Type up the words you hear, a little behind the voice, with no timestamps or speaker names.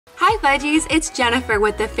Hi Fudgies, it's Jennifer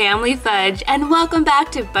with the Family Fudge, and welcome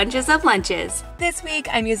back to Bunches of Lunches. This week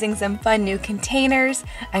I'm using some fun new containers,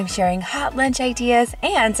 I'm sharing hot lunch ideas,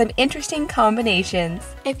 and some interesting combinations.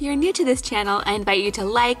 If you're new to this channel, I invite you to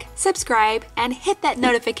like, subscribe, and hit that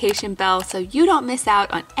notification bell so you don't miss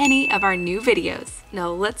out on any of our new videos. Now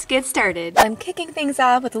let's get started. I'm kicking things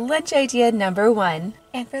off with lunch idea number 1.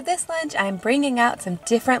 And for this lunch, I'm bringing out some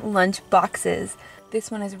different lunch boxes. This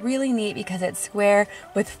one is really neat because it's square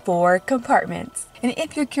with 4 compartments. And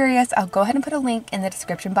if you're curious, I'll go ahead and put a link in the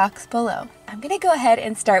description box below. I'm gonna go ahead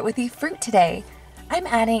and start with the fruit today. I'm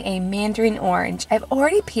adding a mandarin orange. I've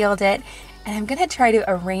already peeled it, and I'm gonna try to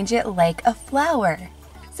arrange it like a flower.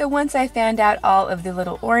 So once I found out all of the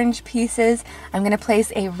little orange pieces, I'm gonna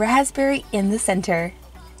place a raspberry in the center.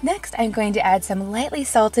 Next, I'm going to add some lightly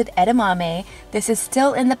salted edamame. This is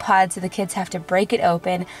still in the pod, so the kids have to break it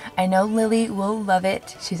open. I know Lily will love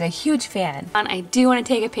it. She's a huge fan. And I do want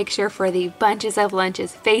to take a picture for the Bunches of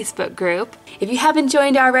Lunches Facebook group. If you haven't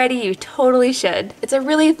joined already, you totally should. It's a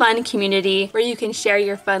really fun community where you can share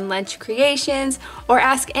your fun lunch creations or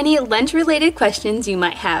ask any lunch-related questions you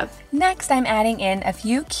might have. Next, I'm adding in a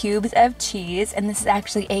few cubes of cheese, and this is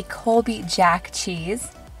actually a Colby Jack cheese.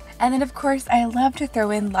 And then of course, I love to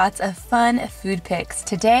throw in lots of fun food pics.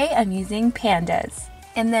 Today, I'm using pandas.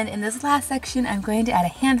 And then in this last section, I'm going to add a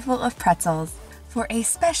handful of pretzels. For a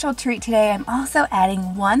special treat today, I'm also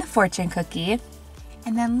adding 1 fortune cookie.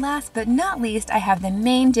 And then last but not least, I have the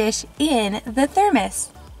main dish in the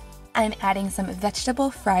thermos. I'm adding some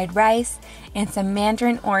vegetable fried rice and some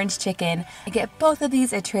mandarin orange chicken. I get both of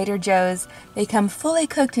these at Trader Joe's. They come fully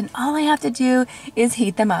cooked and all I have to do is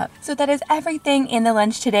heat them up. So that is everything in the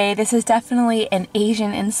lunch today. This is definitely an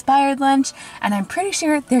Asian inspired lunch and I'm pretty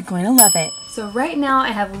sure they're going to love it. So right now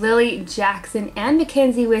I have Lily, Jackson, and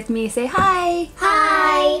Mackenzie with me. Say hi!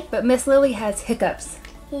 Hi! But Miss Lily has hiccups.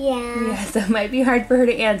 Yeah, so it might be hard for her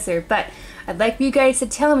to answer, but I'd like for you guys to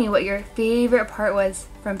tell me what your favorite part was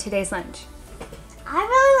from today's lunch. I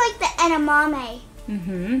really like the edamame.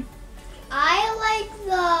 Mm-hmm. I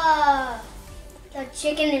like the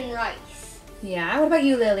chicken and rice. Yeah, what about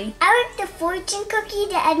you, Lily? I like the fortune cookie,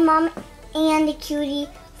 the edamame, and the cutie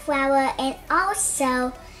flour, and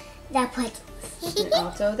also the pretzels. And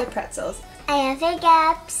also the pretzels. I have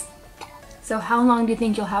hiccups. So how long do you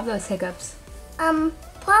think you'll have those hiccups?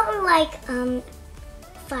 Probably like 5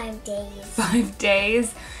 days. 5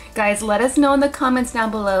 days? Guys, let us know in the comments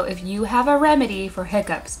down below if you have a remedy for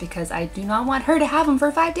hiccups because I do not want her to have them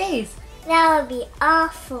for 5 days. That would be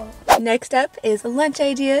awful. Next up is lunch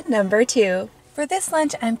idea number 2. For this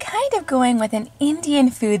lunch, I'm kind of going with an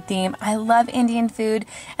Indian food theme. I love Indian food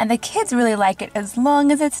and the kids really like it as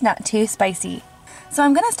long as it's not too spicy. So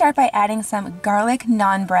I'm going to start by adding some garlic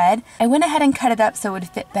naan bread. I went ahead and cut it up so it would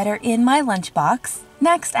fit better in my lunchbox.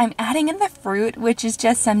 Next, I'm adding in the fruit, which is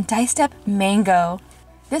just some diced up mango.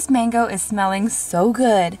 This mango is smelling so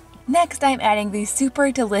good. Next, I'm adding the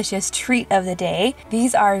super delicious treat of the day.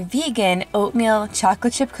 These are vegan oatmeal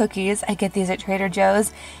chocolate chip cookies. I get these at Trader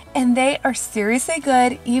Joe's, and they are seriously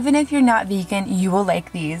good. Even if you're not vegan, you will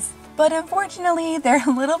like these. But unfortunately, they're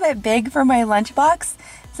a little bit big for my lunchbox,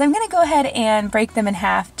 so I'm gonna go ahead and break them in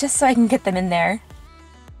half just so I can get them in there.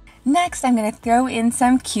 Next, I'm gonna throw in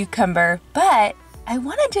some cucumber, but I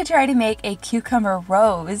wanted to try to make a cucumber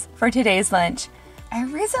rose for today's lunch. I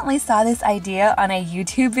recently saw this idea on a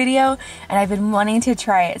YouTube video and I've been wanting to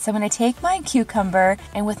try it. So I'm going to take my cucumber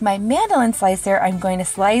and with my mandolin slicer, I'm going to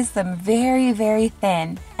slice them very, very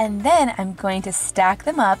thin. And then I'm going to stack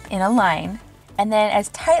them up in a line. And then as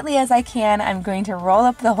tightly as I can, I'm going to roll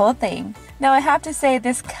up the whole thing. Now I have to say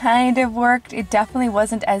this kind of worked. It definitely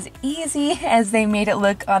wasn't as easy as they made it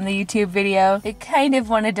look on the YouTube video. It kind of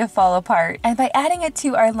wanted to fall apart. And by adding it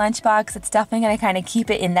to our lunchbox, it's definitely going to kind of keep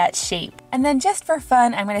it in that shape. And then just for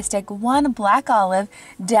fun, I'm going to stick 1 black olive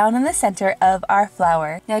down in the center of our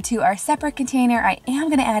flour. Now to our separate container, I am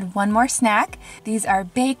going to add 1 more snack. These are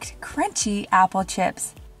baked crunchy apple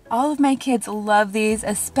chips. All of my kids love these,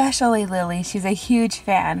 especially Lily. She's a huge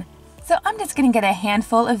fan. So I'm just going to get a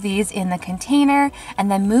handful of these in the container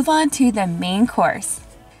and then move on to the main course.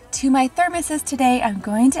 To my thermoses today, I'm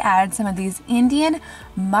going to add some of these Indian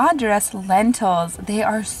Madras lentils. They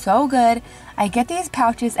are so good. I get these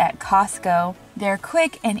pouches at Costco. They're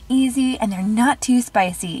quick and easy and they're not too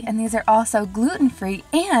spicy. And these are also gluten-free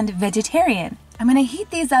and vegetarian. I'm going to heat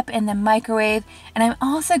these up in the microwave and I'm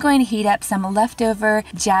also going to heat up some leftover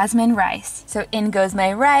jasmine rice. So in goes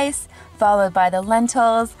my rice, followed by the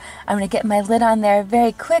lentils. I'm going to get my lid on there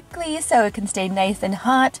very quickly so it can stay nice and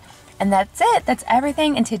hot. And that's it. That's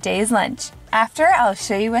everything in today's lunch. After, I'll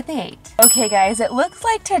show you what they ate. Okay guys, it looks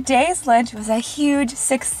like today's lunch was a huge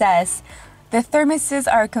success. The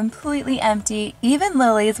thermoses are completely empty, even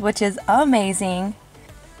Lily's, which is amazing.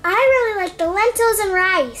 I really like the lentils and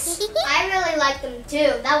rice. I really like them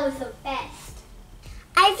too. That was the best.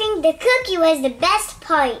 I think the cookie was the best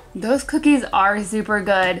part. Those cookies are super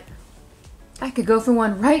good. I could go for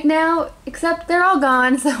one right now, except they're all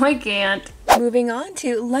gone, so I can't. Moving on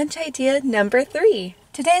to lunch idea number 3.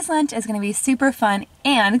 Today's lunch is going to be super fun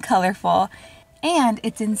and colorful, and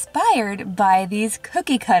it's inspired by these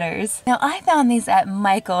cookie cutters. Now, I found these at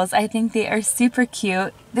Michael's. I think they are super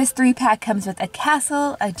cute. This 3-pack comes with a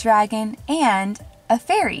castle, a dragon, and a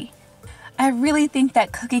fairy. I really think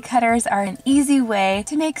that cookie cutters are an easy way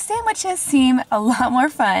to make sandwiches seem a lot more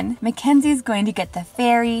fun. Mackenzie's going to get the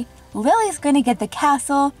fairy, Lily's going to get the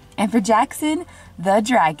castle, and for Jackson, the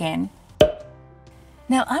dragon.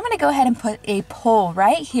 Now I'm going to go ahead and put a poll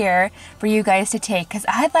right here for you guys to take because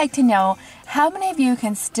I'd like to know how many of you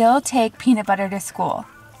can still take peanut butter to school.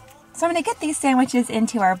 So I'm going to get these sandwiches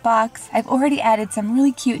into our box. I've already added some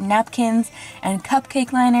really cute napkins and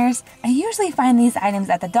cupcake liners. I usually find these items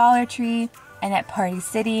at the Dollar Tree and at Party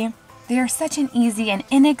City. They are such an easy and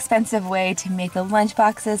inexpensive way to make the lunch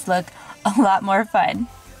boxes look a lot more fun.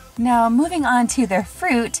 Now moving on to the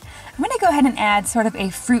fruit, I'm going to go ahead and add sort of a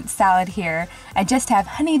fruit salad here. I just have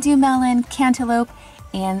honeydew melon, cantaloupe,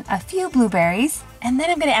 and a few blueberries. And then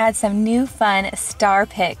I'm going to add some new fun star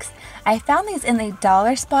picks. I found these in the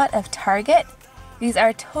dollar spot of Target. These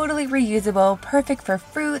are totally reusable, perfect for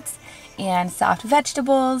fruits and soft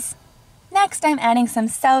vegetables. Next, I'm adding some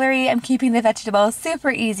celery. I'm keeping the vegetables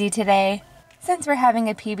super easy today. Since we're having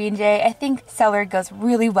a PB&J, I think celery goes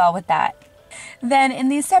really well with that. Then in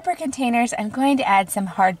these separate containers, I'm going to add some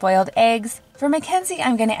hard-boiled eggs. For Mackenzie,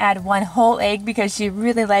 I'm going to add 1 whole egg because she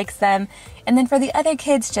really likes them. And then for the other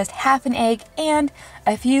kids, just half an egg and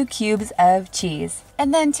a few cubes of cheese.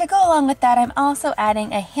 And then to go along with that, I'm also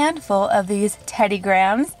adding a handful of these Teddy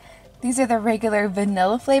Grahams. These are the regular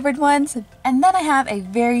vanilla flavored ones. And then I have a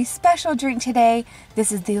very special drink today.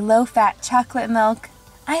 This is the low-fat chocolate milk.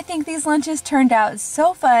 I think these lunches turned out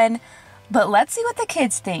so fun, but let's see what the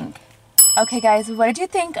kids think. Okay guys, what did you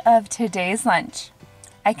think of today's lunch?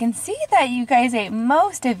 I can see that you guys ate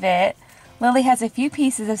most of it. Lily has a few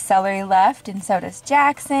pieces of celery left, and so does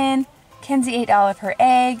Jackson. Kenzie ate all of her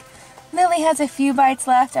egg. Lily has a few bites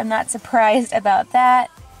left. I'm not surprised about that.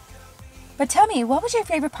 But tell me, what was your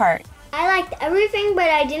favorite part? I liked everything, but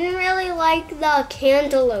I didn't really like the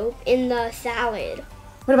cantaloupe in the salad.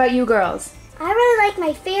 What about you girls? I really like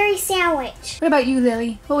my fairy sandwich. What about you,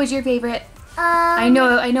 Lily? What was your favorite? I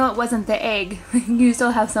know it wasn't the egg. You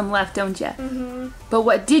still have some left, don't you? Mm-hmm. But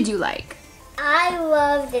what did you like? I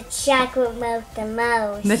love the chocolate milk the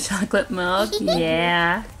most. The chocolate milk?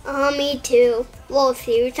 Yeah. Me too. We'll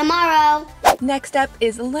see you tomorrow. Next up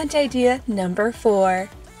is lunch idea number 4.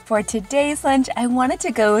 For today's lunch, I wanted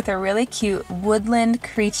to go with a really cute woodland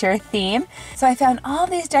creature theme. So I found all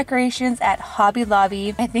these decorations at Hobby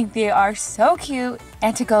Lobby. I think they are so cute.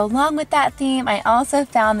 And to go along with that theme, I also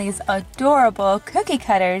found these adorable cookie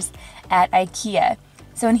cutters at IKEA.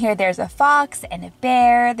 So in here there's a fox and a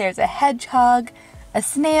bear, there's a hedgehog, a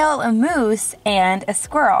snail, a moose, and a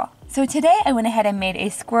squirrel. So today I went ahead and made a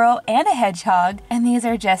squirrel and a hedgehog, and these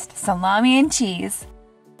are just salami and cheese.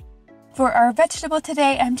 For our vegetable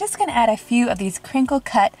today, I'm just going to add a few of these crinkle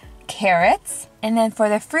cut carrots. And then for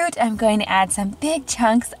the fruit, I'm going to add some big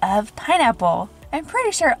chunks of pineapple. I'm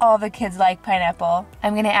pretty sure all the kids like pineapple.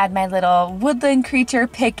 I'm going to add my little woodland creature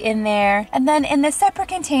pick in there. And then in the separate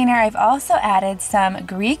container, I've also added some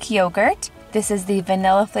Greek yogurt. This is the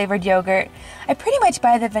vanilla flavored yogurt. I pretty much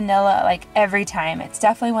buy the vanilla like every time. It's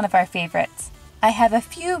definitely one of our favorites. I have a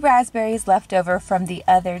few raspberries left over from the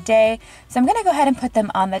other day, so I'm going to go ahead and put them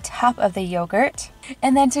on the top of the yogurt.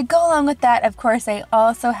 And then to go along with that, of course, I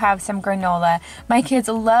also have some granola. My kids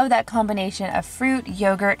love that combination of fruit,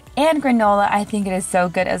 yogurt, and granola. I think it is so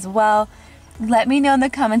good as well. Let me know in the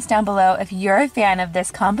comments down below if you're a fan of this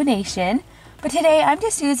combination. But today I'm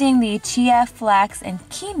just using the chia, flax, and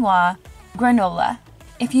quinoa granola.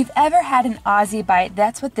 If you've ever had an Aussie bite,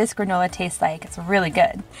 that's what this granola tastes like. It's really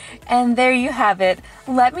good. And there you have it.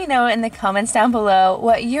 Let me know in the comments down below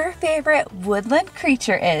what your favorite woodland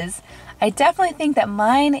creature is. I definitely think that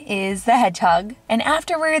mine is the hedgehog. And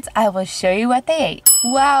afterwards, I will show you what they ate.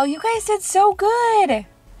 Wow, you guys did so good.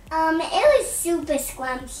 It was super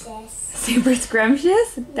scrumptious. Super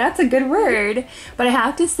scrumptious? That's a good word. But I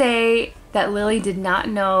have to say that Lily did not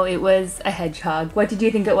know it was a hedgehog. What did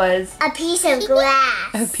you think it was? A piece of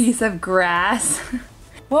grass. A piece of grass.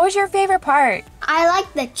 What was your favorite part? I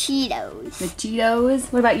like the Cheetos. The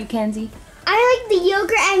Cheetos? What about you, Kenzie? I I like the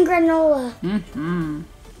yogurt and granola.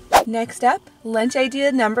 Next up, lunch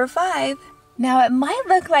idea number 5. Now it might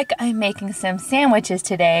look like I'm making some sandwiches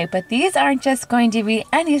today, but these aren't just going to be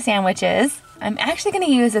any sandwiches. I'm actually going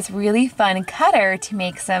to use this really fun cutter to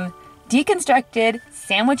make some deconstructed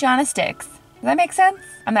sandwich on a sticks. Does that make sense?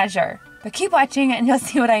 I'm not sure, but keep watching and you'll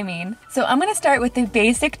see what I mean. So I'm going to start with the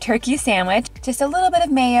basic turkey sandwich, just a little bit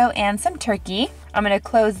of mayo and some turkey. I'm going to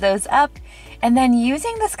close those up, and then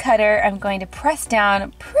using this cutter, I'm going to press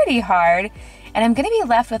down pretty hard, and I'm going to be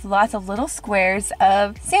left with lots of little squares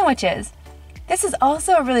of sandwiches. This is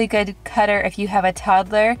also a really good cutter if you have a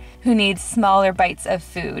toddler who needs smaller bites of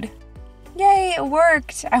food. Yay, it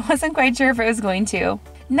worked! I wasn't quite sure if it was going to.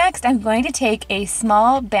 Next, I'm going to take a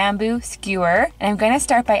small bamboo skewer, and I'm going to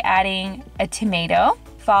start by adding a tomato,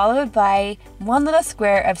 followed by one little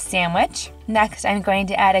square of sandwich. Next, I'm going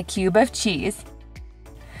to add a cube of cheese.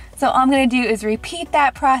 So all I'm going to do is repeat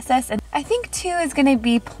that process, and I think 2 is going to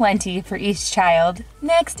be plenty for each child.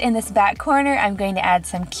 Next, in this back corner, I'm going to add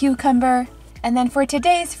some cucumber. And then for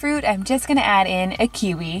today's fruit, I'm just going to add in a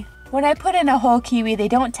kiwi. When I put in a whole kiwi, they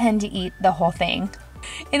don't tend to eat the whole thing.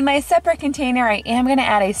 In my separate container, I am going to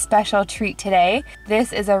add a special treat today.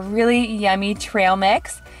 This is a really yummy trail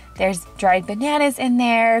mix. There's dried bananas in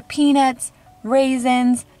there, peanuts,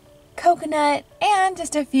 raisins, coconut, and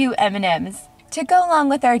just a few M&Ms. To go along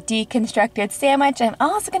with our deconstructed sandwich, I'm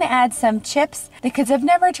also going to add some chips. The kids have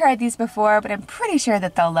never tried these before, but I'm pretty sure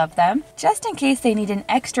that they'll love them. Just in case they need an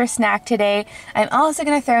extra snack today, I'm also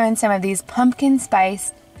going to throw in some of these pumpkin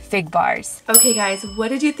spice fig bars. Okay guys, what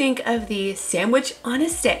did you think of the sandwich on a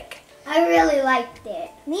stick? I really liked it.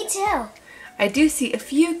 Me too. I do see a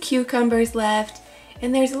few cucumbers left,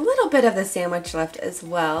 and there's a little bit of the sandwich left as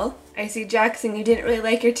well. I see, Jackson, you didn't really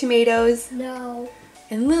like your tomatoes. No.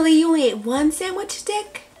 And Lily, you only ate 1 sandwich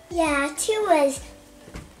stick? Yeah, 2 was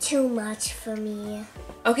too much for me.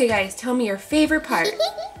 Okay guys, tell me your favorite part.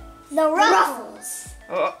 The ruffles.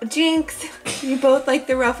 Oh, jinx. You both like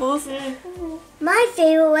the ruffles? My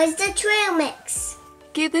favorite was the trail mix.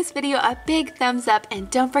 Give this video a big thumbs up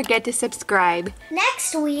and don't forget to subscribe.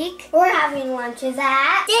 Next week, We're having lunches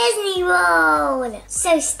at Disney World.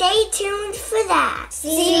 So stay tuned for that.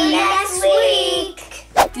 See you next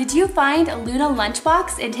week. Did you find Luna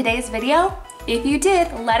Lunchbox in today's video? If you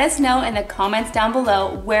did, let us know in the comments down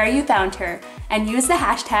below where you found her and use the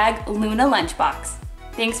hashtag Luna Lunchbox.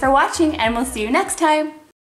 Thanks for watching, and we'll see you next time.